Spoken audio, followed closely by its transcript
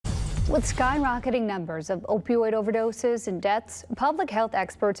With skyrocketing numbers of opioid overdoses and deaths, public health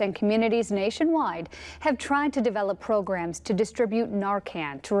experts and communities nationwide have tried to develop programs to distribute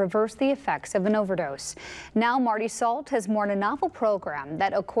Narcan to reverse the effects of an overdose. Now Marty Salt has more on a novel program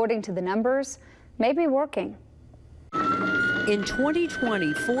that, according to the numbers, may be working. In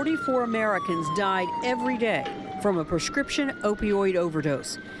 2020, 44 Americans died every day from a prescription opioid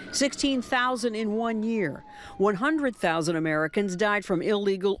overdose. 16,000 in 1 year. 100,000 Americans died from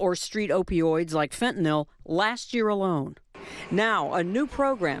illegal or street opioids like fentanyl last year alone. Now, a new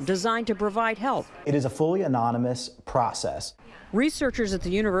program designed to provide help. It is a fully anonymous process. Researchers at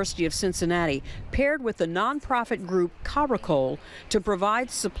the University of Cincinnati paired with the nonprofit group Caracol to provide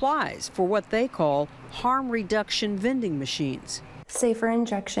supplies for what they call harm reduction vending machines. Safer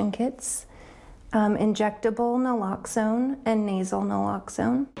injection kits, injectable naloxone and nasal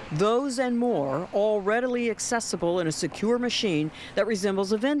naloxone. Those and more, all readily accessible in a secure machine that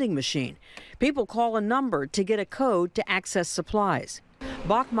resembles a vending machine. People call a number to get a code to access supplies.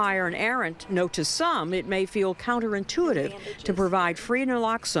 Bachmeyer and Arendt know to some it may feel counterintuitive to provide free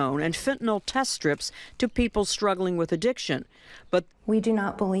naloxone and fentanyl test strips to people struggling with addiction. But we do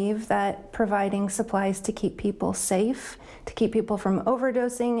not believe that providing supplies to keep people safe, to keep people from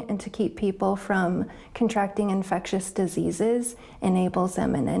overdosing, and to keep people from contracting infectious diseases enables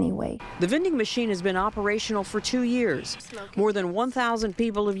them in any way. The vending machine has been operational for 2 years. More than 1,000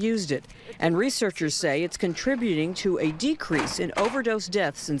 people have used it, and researchers say it's contributing to a decrease in overdose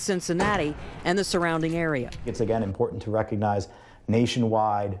deaths in Cincinnati and the surrounding area. It's again important to recognize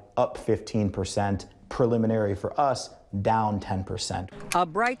nationwide up 15%, preliminary for us down 10%. A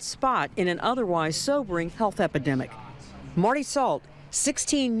bright spot in an otherwise sobering health epidemic. Marty Salt,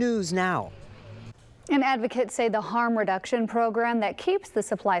 16 News Now. And advocates say the harm reduction program that keeps the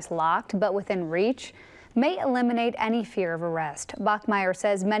supplies locked but within reach may eliminate any fear of arrest. Bachmeyer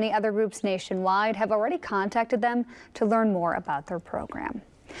says many other groups nationwide have already contacted them to learn more about their program.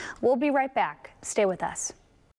 We'll be right back. Stay with us.